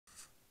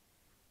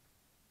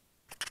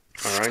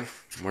Alright,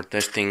 we're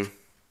testing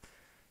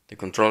the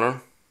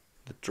controller,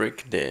 the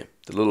trick, the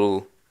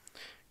little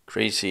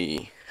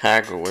crazy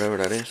hack or whatever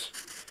that is.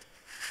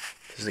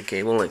 This is the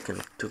cable. I kind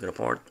of took it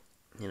apart.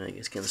 You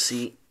guys can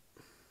see,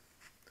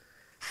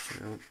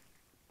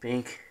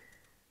 pink,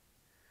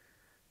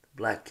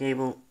 black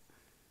cable.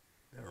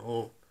 They're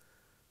all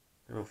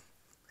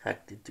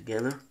hacked it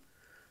together.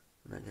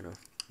 And I'm gonna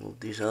move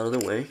this out of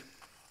the way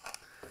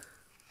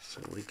so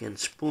we can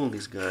spool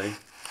this guy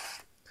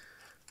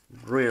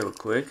real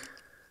quick.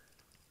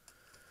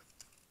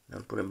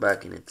 I'll put it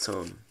back in its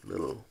own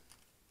little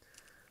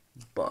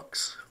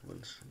box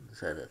once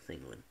inside that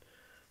thing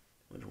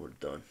when we're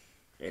done.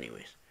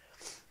 Anyways,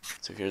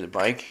 so here's the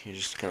bike. Here's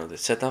just kind of the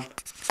setup,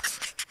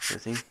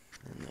 everything.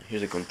 And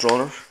here's the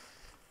controller.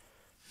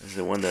 This is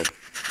the one that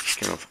is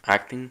kind of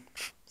acting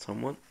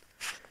somewhat.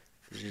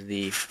 This is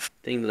the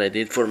thing that I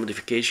did for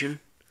modification.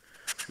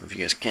 I don't know if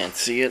you guys can't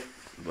see it,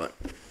 but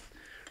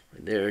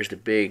right there is the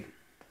big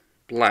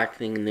black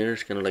thing in there.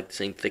 It's kind of like the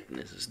same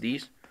thickness as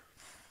these.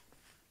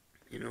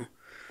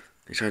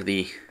 These are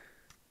the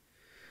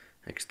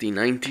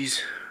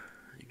XT90s.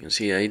 You can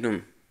see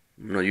I'm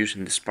not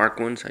using the Spark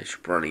ones. I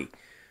should probably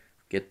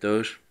get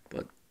those,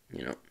 but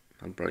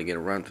I'll probably get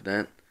around to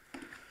that.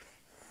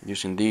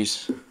 Using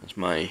these as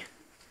my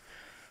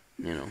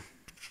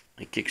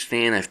my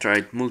kickstand. I've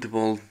tried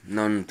multiple,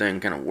 none of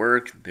them kind of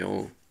worked. They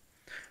all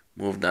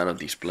moved out of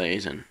these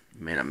plays and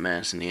made a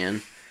mess in the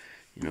end.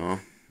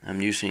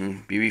 I'm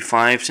using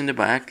BB5s in the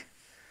back,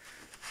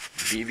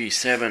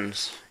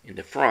 BB7s in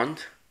the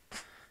front,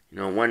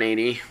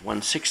 180,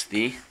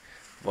 160,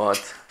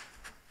 but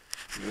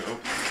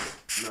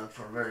not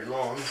for very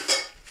long,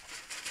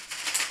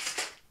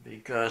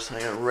 because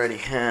I already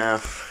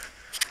have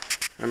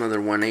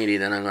another 180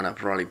 that I'm gonna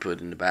probably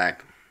put in the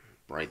back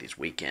right this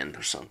weekend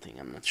or something.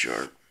 I'm not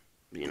sure.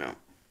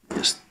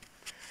 Just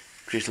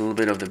increase a little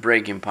bit of the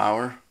braking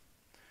power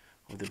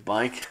of the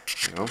bike.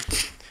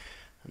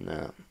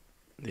 And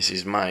this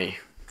is my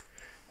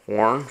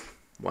horn,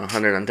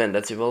 110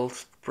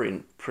 decibels,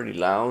 pretty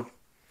loud.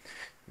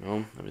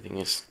 Everything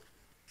is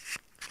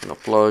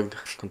plugged,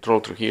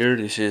 controlled through here.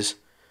 This is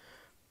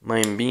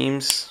main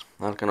beams.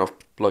 I'll kind of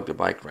plug the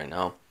bike right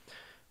now.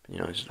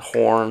 It's the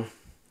horn,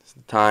 it's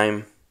the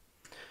time,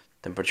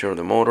 temperature of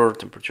the motor,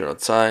 temperature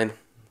outside,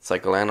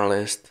 cycle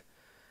analyst.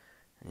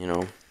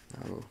 I'll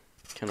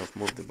kind of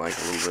move the bike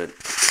a little bit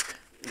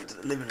into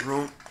the living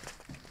room.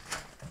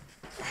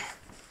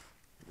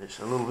 There's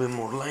a little bit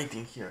more light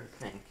in here, I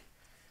think.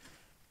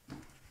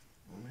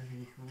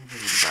 Maybe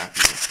the back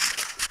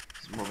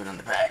is moving on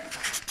the back.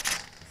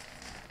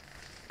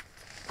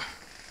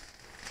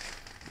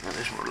 Now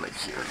there's more light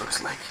here, it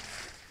looks like.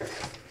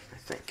 I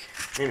think.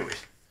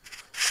 Anyways,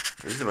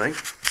 here's the bike.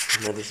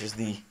 Now this is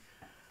the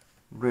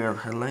rear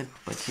headlight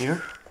back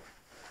here.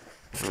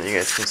 And you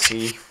guys can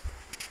see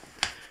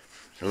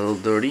it's a little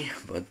dirty,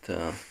 but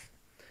the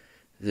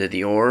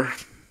Dior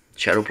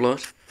Shadow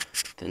Plus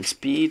 10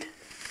 speed.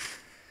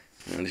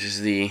 And this is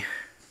the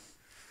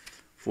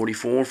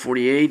 44,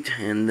 48,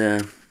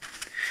 and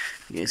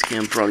you guys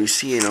can probably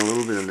see it a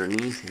little bit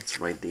underneath.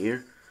 It's right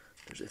there.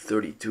 There's a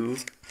 32.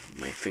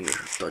 My fingers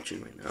are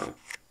touching right now.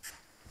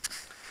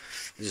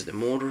 This is the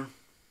motor,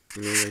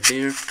 right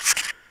there.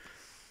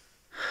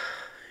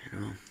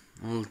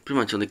 Pretty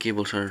much all the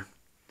cables are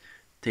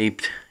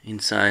taped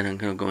inside and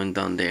kind of going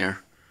down there.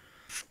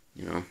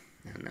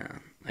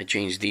 And I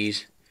changed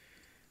these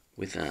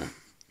with a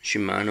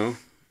Shimano.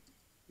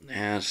 It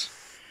has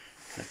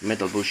like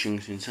metal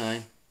bushings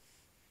inside.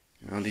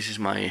 This is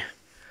my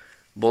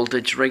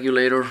voltage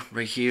regulator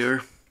right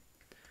here.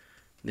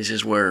 This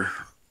is where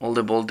all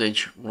the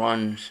voltage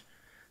runs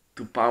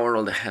to power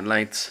all the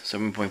headlights.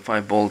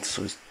 7.5 volts,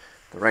 so it's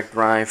direct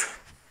drive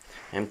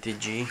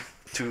MTG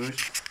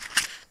 2s.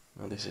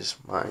 Now this is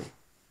my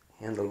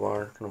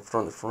handlebar kind of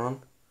from the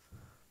front.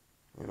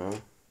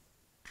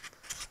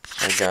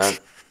 I got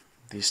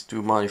these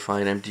two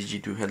modified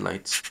MTG2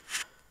 headlights.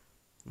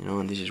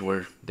 And this is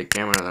where the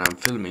camera that I'm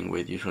filming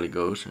with usually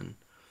goes, and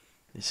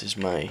this is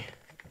the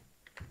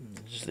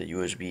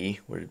USB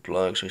where it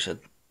plugs, so it's a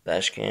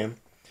dash cam.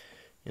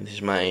 And this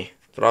is my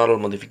throttle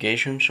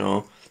modification,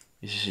 so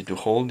this is easy to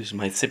hold. This is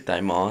my zip tie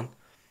mod,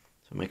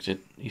 so it makes it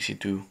easy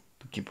to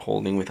keep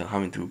holding without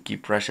having to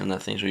keep pressing on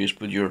that thing. So you just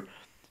put your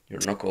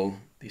knuckle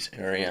this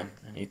area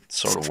and it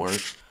sort of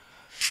works.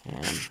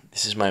 And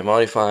this is my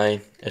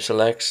modified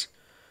SLX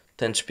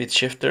 10-speed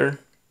shifter.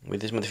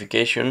 With this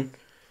modification,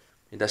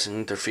 it doesn't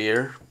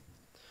interfere,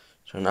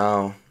 so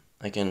now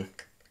I can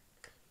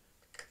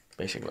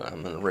basically,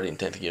 I'm already in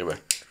 10th gear,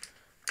 but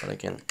I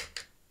can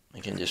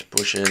just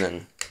push it,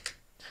 and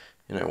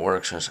it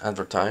works as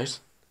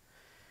advertised.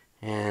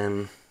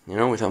 And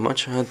without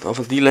much of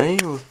a delay,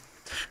 we'll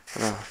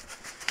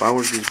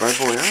power this bad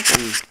boy up,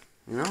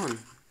 and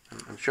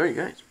I'll show you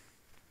guys.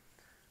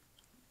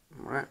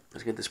 Alright,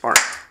 let's get the spark.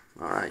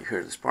 Alright, you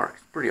hear the spark.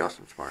 It's pretty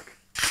awesome spark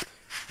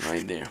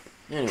right there.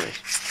 Anyways,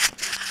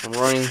 I'm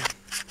running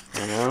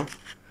right now.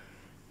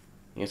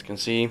 You guys can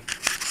see,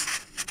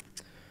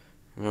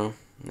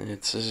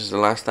 this is the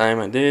last time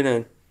I did,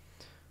 and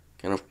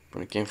kind of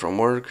when I came from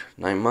work,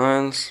 9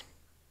 miles.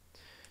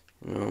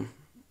 You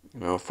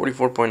know,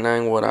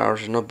 44.9 watt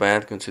hours is not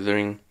bad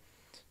considering,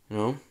 you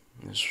know,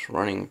 it's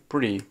running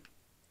pretty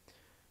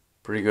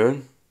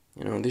good.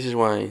 You know, this is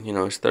why, you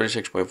know, it's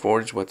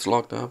 36.4 is what's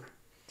locked up.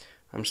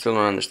 I'm still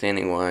not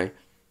understanding why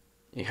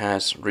it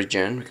has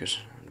regen, because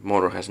the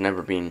motor has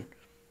never been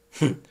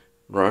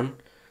run,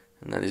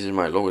 and that this is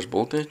my lowest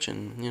voltage,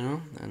 and you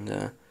know,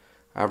 and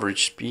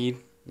average speed,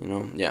 you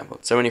know, yeah,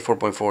 but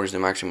 74.4 is the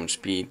maximum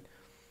speed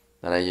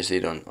that I just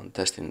did on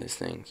testing these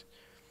things,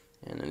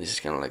 and this is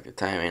kind of like the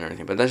timing and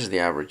everything, but that's just the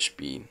average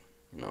speed,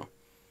 you know,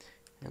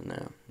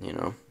 and you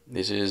know,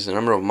 this is the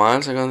number of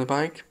miles I got on the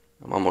bike.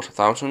 I'm almost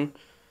 1,000.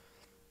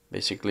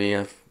 Basically,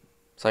 I've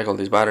cycled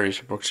these batteries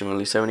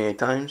approximately 78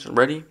 times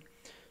already.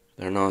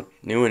 They're not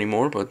new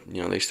anymore, but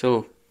you know, they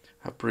still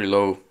have pretty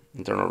low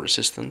internal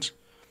resistance.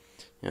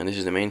 And this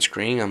is the main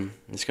screen. I'm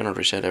just gonna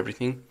reset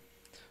everything,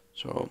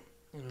 so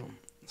you know,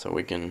 so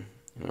we can,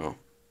 you know,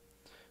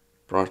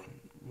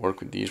 work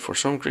with these. For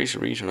some crazy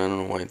reason, I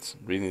don't know why it's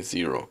reading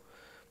 0,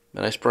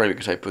 but that's probably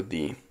because I put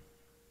the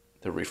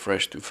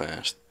refresh too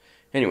fast.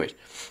 Anyways,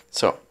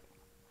 so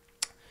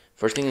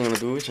first thing I'm gonna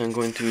do is I'm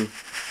going to,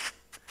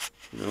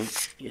 you know,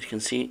 you guys can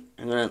see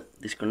I'm gonna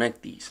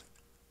disconnect these.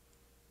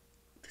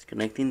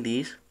 Disconnecting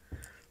these,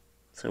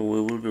 so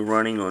we will be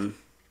running on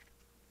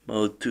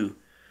mode 2.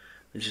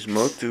 This is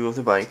mode 2 of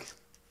the bike.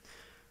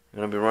 I'm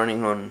gonna be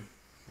running on,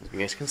 as you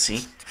guys can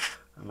see,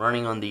 I'm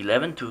running on the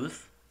 11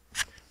 tooth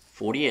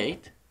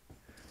 48.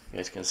 You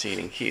guys can see it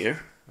in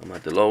here. I'm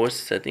at the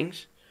lowest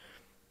settings,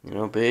 you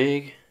know,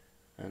 big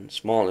and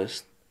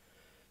smallest,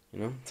 you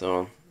know,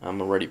 so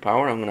I'm already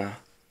powered. I'm gonna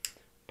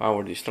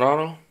power this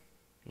throttle,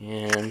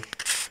 and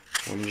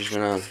I'm just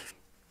gonna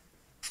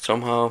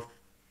somehow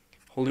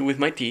hold it with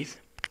my teeth.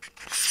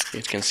 You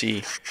guys can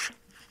see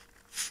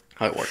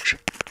how it works.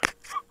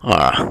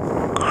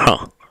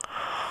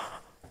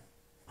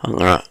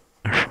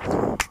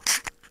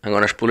 I'm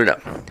gonna spool it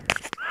up.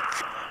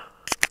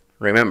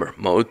 Remember,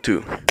 mode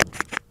 2.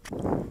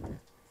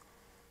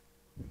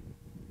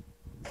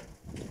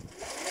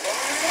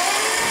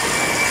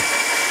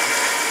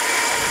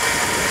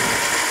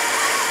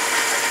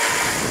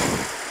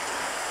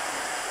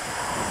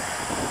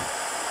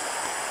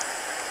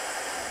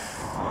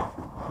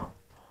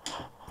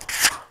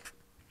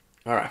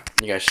 Alright,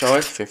 you guys saw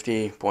it,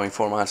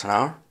 50.4 miles an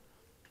hour.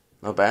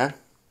 Not bad,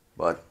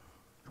 but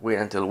wait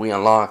until we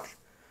unlock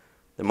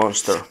the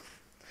monster.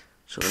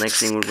 So the next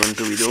thing we're going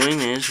to be doing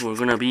is we're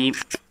going to be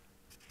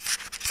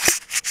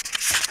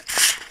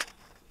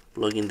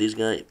plugging this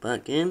guy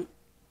back in.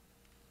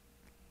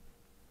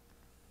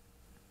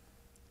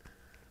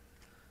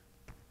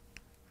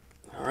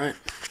 Alright,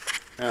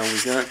 now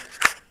we got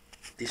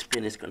this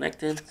pin is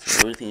connected, so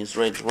everything is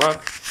ready to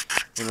rock.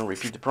 We're going to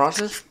repeat the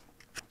process,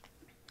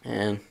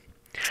 and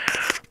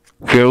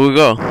here we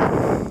go.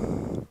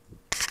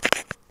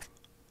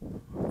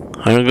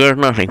 I don't got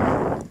nothing.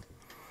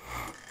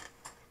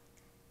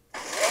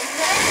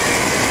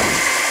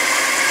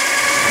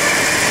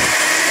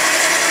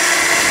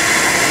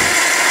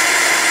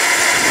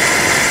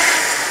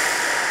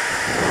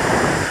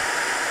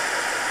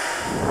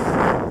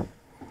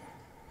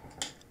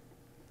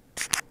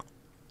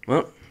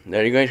 Well,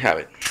 there you guys have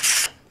it.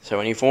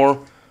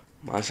 74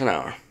 miles an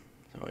hour.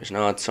 So it's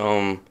not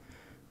some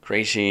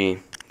crazy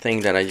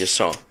thing that I just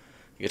saw.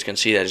 You guys can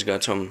see that it's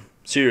got some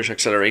serious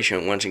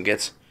acceleration once it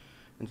gets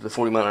into the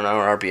 40 mile an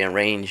hour RPM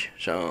range.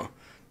 So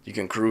you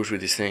can cruise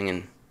with this thing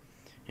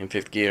in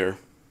 5th gear.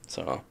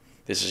 So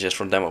this is just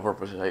for demo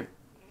purposes.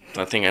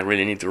 I think I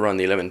really need to run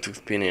the 11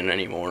 tooth pin in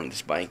anymore on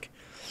this bike,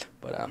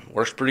 but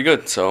works pretty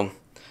good. So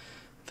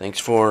thanks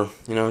for,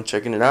 you know,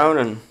 checking it out,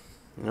 and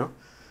you know,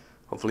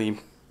 hopefully you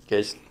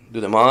guys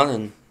do the mod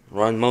and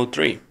run mode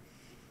 3.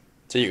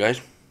 See you guys.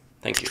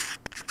 Thank you.